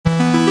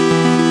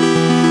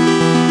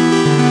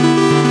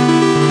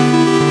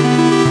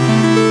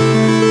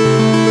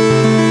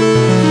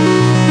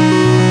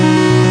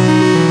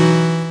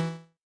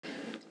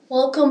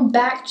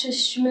Welcome back to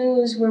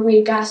Schmooze, where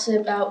we gossip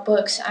about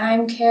books.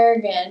 I'm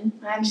Kerrigan.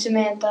 I'm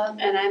Samantha.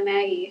 And I'm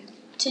Maggie.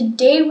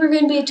 Today we're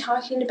going to be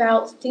talking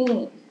about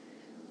theme.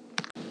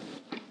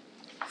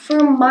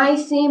 For my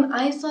theme,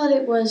 I thought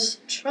it was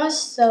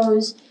trust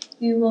those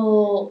who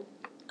will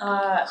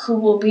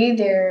be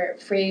there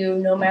for you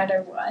no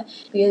matter what.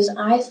 Because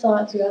I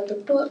thought throughout the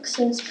book,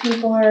 since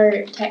people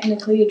are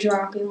technically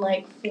dropping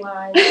like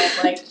flies,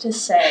 I like to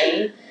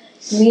say,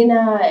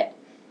 Nina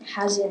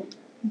hasn't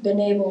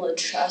been able to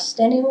trust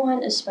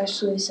anyone,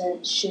 especially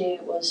since she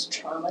was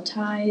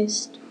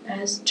traumatized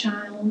as a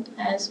child,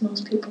 as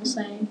most people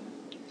say.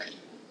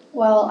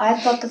 Well, I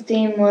thought the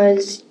theme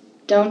was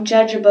don't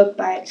judge a book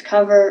by its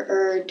cover,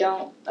 or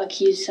don't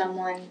accuse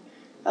someone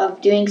of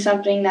doing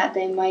something that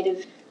they might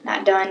have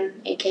not done,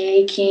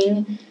 aka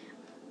King.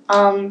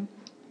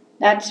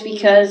 That's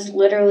because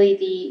literally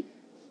the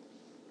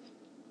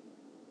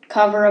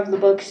cover of the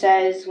book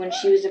says when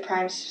she was the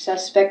prime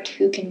suspect,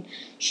 who can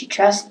she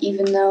trust,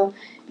 even though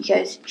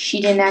because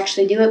she didn't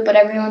actually do it, but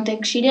everyone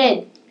thinks she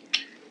did.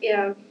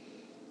 Yeah.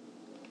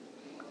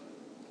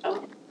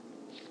 Oh,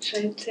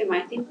 should I say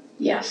my theme?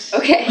 Yes.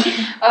 Okay.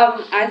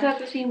 I thought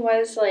the theme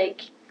was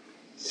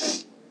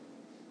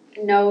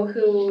know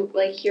who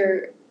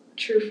your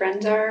true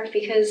friends are,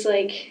 because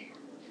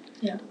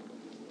Yeah.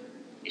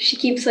 she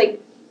keeps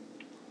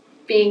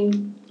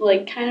being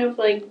kind of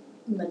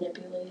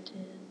Manipulated.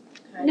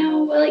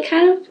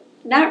 kind of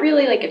not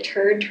really a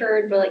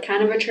turd, but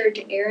kind of a turd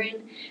to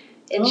Aaron.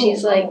 And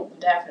she's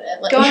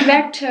definitely going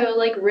back to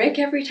Rick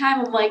every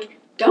time. I'm like,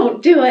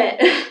 don't do it.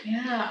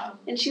 Yeah.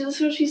 And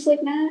she's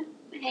not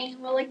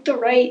hanging with the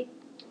right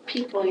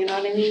people. You know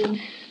what I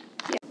mean?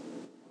 Yeah.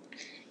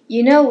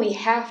 You know, we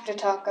have to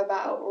talk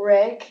about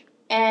Rick.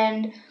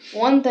 And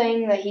one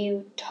thing that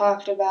he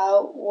talked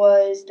about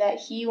was that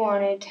he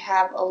wanted to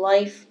have a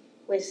life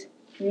with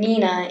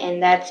Nina,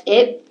 and that's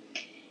it.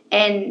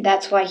 And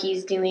that's why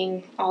he's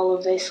doing all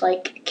of this,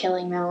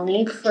 killing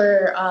Melanie.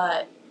 For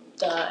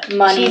the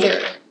Money. Peter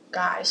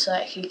guy, so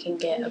that he can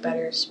get a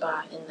better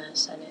spot in the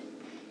Senate,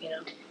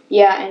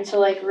 Yeah, and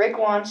so, Rick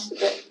wants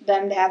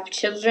them to have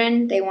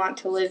children. They want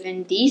to live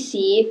in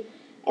D.C.,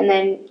 and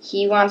then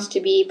he wants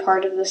to be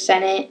part of the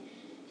Senate,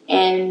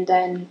 and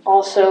then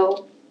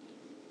also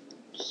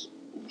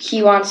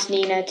he wants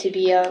Nina to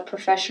be a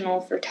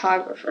professional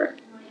photographer.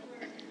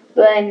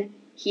 But then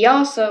he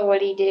also,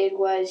 what he did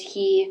was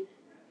he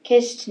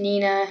kissed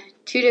Nina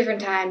 2 different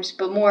times,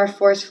 but more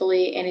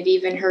forcefully, and it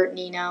even hurt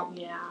Nina.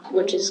 Yeah.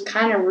 Which is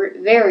kind of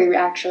very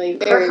Hurt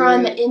her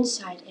on rude. the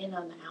inside and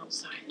on the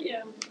outside.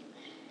 Yeah.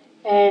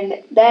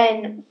 And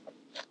then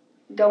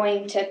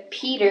going to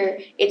Peter,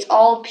 it's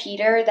all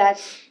Peter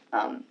that's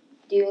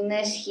doing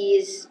this.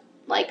 He's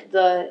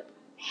the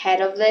head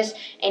of this,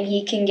 and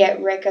he can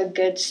get Rick a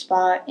good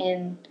spot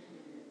in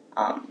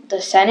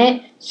the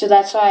Senate, so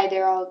that's why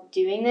they're all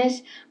doing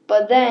this.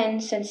 But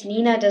then, since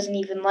Nina doesn't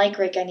even like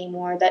Rick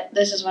anymore,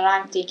 this is what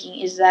I'm thinking,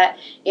 is that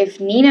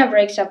if Nina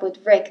breaks up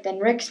with Rick, then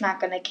Rick's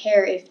not going to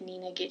care if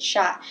Nina gets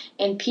shot.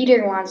 And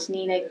Peter wants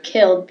Nina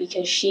killed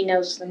because she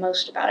knows the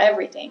most about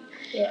everything.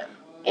 Yeah.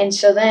 And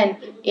so then,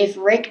 if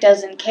Rick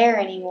doesn't care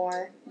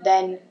anymore,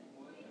 then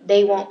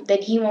he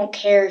won't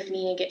care if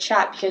Nina gets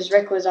shot, because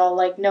Rick was all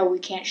like, no, we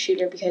can't shoot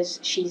her because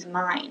she's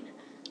mine.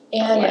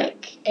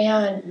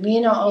 And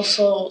Nina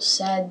also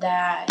said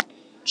that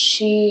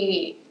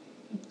she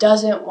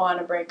doesn't want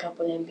to break up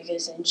with him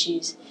because then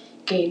she's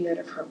getting rid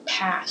of her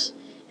past.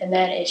 And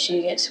then if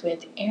she gets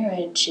with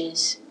Aaron,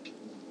 she's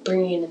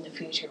bringing in the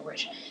future,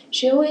 which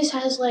she always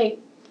has,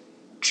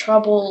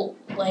 trouble,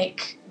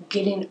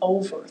 getting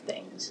over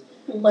things.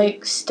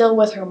 Still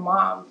with her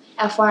mom.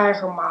 FYI,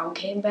 her mom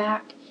came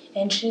back,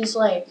 and she's,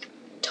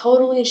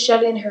 totally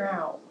shutting her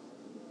out.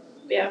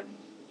 Yeah.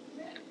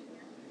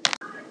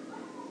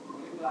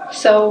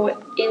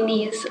 So in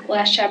these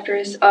last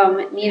chapters,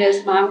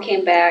 Nina's mom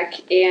came back,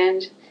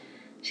 and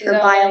Her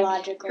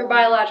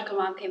biological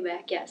mom came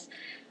back. Yes.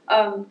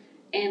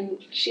 And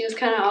she was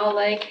kind of all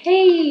like,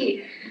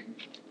 "Hey,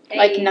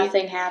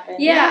 nothing happened.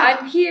 Yeah,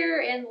 I'm here,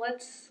 and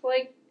let's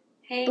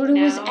hang." But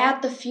it was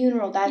at the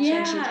funeral. That's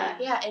when she came.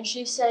 Yeah, and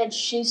she said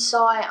she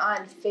saw it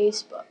on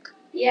Facebook.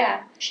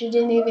 Yeah. She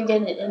didn't even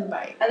get an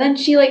invite. And then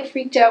she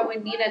freaked out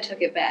when Nina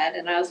took it bad,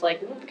 and I was like,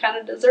 kind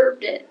of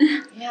deserved it.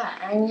 Yeah,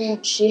 I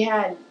mean, she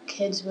had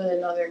kids with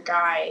another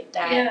guy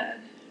that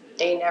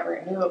they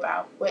never knew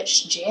about,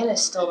 which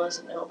Janice still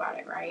doesn't know about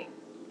it, right?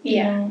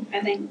 Yeah, I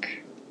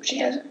think she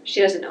doesn't. She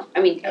doesn't know.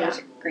 I mean, I was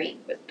agreeing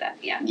with that.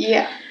 Yeah.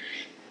 Yeah.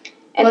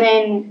 And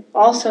then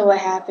also what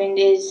happened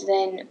is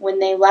then when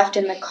they left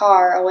in the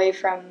car away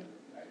from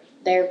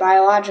their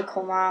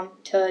biological mom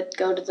to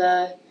go to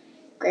the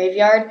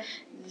graveyard,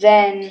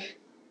 then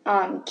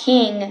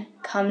King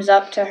comes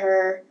up to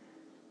her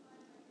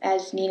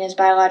as Nina's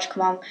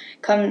biological mom,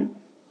 come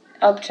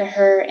up to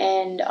her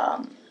and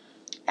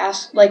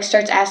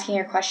starts asking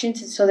her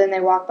questions, and so then they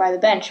walk by the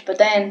bench. But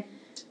then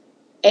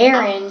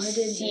Aaron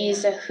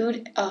sees a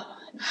hooded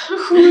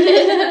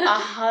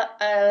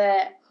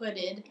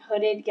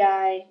hooded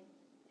guy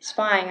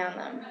spying on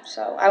them.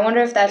 So I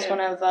wonder if that's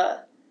one of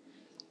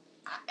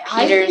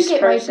I think Peter's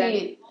it person. might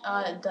be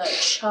the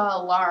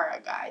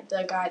Chalara guy,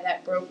 the guy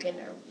that broke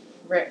into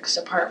Rick's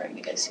apartment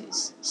because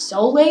he's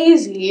so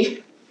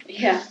lazy.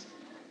 Yeah.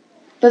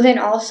 But then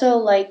also,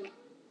 like,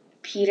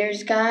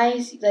 Peter's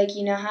guys, like,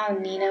 you know how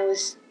Nina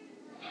was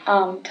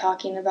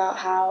talking about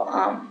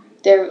how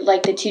they're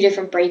like the two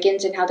different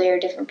break-ins and how they are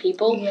different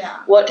people.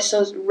 Yeah.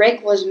 So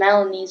Rick was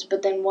Melanie's,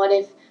 but then what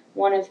if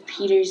one of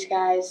Peter's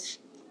guys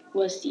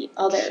was the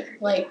other?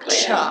 Like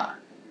Cha.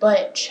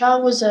 But Cha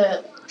was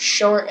a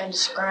short and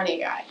scrawny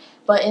guy.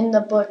 But in the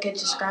book it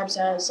describes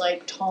him as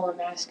like tall and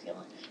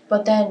masculine.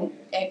 But then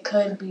it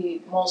could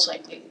be most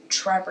likely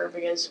Trevor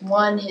because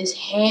one, his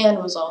hand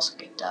was all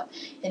skipped up,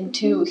 and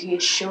two,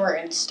 he's short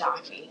and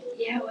stocky.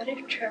 Yeah, what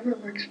if Trevor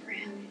works for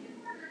him?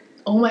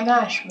 Oh my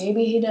gosh,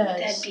 maybe he does.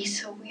 That'd be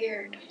so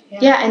weird.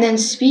 Yeah, and then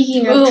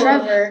speaking of Ugh.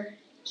 Trevor,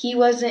 he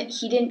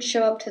didn't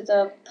show up to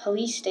the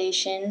police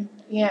station,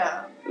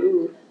 Yeah.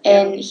 Ooh.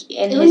 and At least his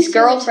he went to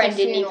girlfriend the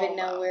didn't funeral, even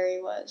know though. where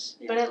he was.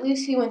 But at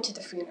least he went to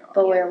the funeral.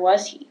 But where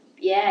was he?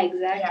 Yeah,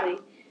 exactly.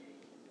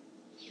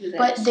 He was at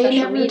But a they special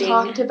never meeting.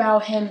 talked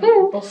about him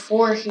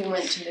before he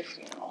went to the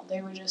funeral.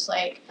 They were just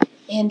like,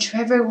 and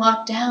Trevor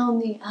walked down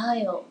the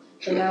aisle.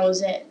 And that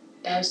was it.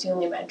 That was the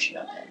only mention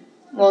of him.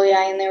 Well,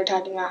 yeah, and they were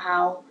talking about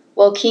how,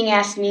 well, King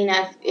asked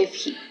Nina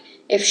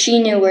if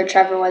she knew where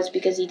Trevor was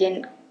because he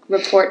didn't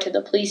report to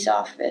the police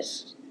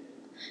office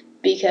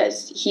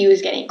because he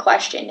was getting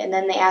questioned. And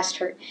then they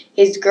asked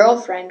his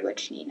girlfriend,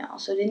 which Nina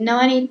also didn't know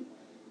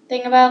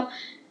anything about,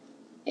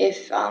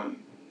 if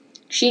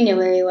she knew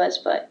where he was,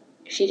 but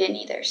she didn't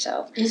either,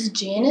 so. Is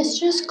Janice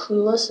just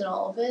clueless in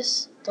all of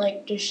this?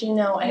 Like, does she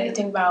know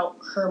anything about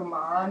her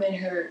mom and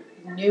her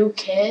new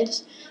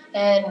kids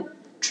and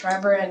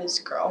Trevor and his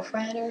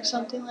girlfriend or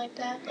something like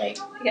that? Like,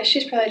 I guess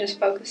she's probably just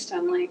focused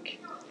on,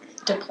 like,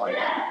 deployment.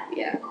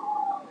 yeah.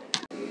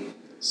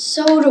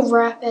 So to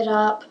wrap it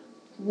up,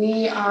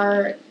 we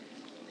are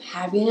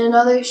having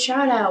another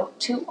shout out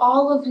to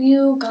all of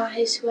you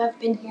guys who have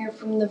been here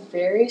from the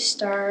very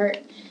start.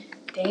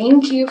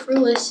 Thank you for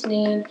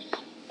listening.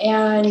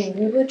 And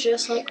we would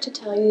just like to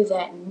tell you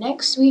that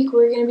next week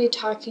we're going to be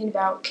talking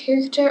about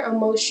character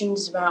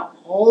emotions about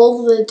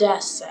all the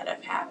deaths that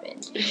have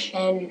happened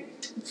and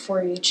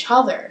for each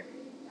other.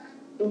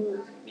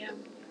 Ooh.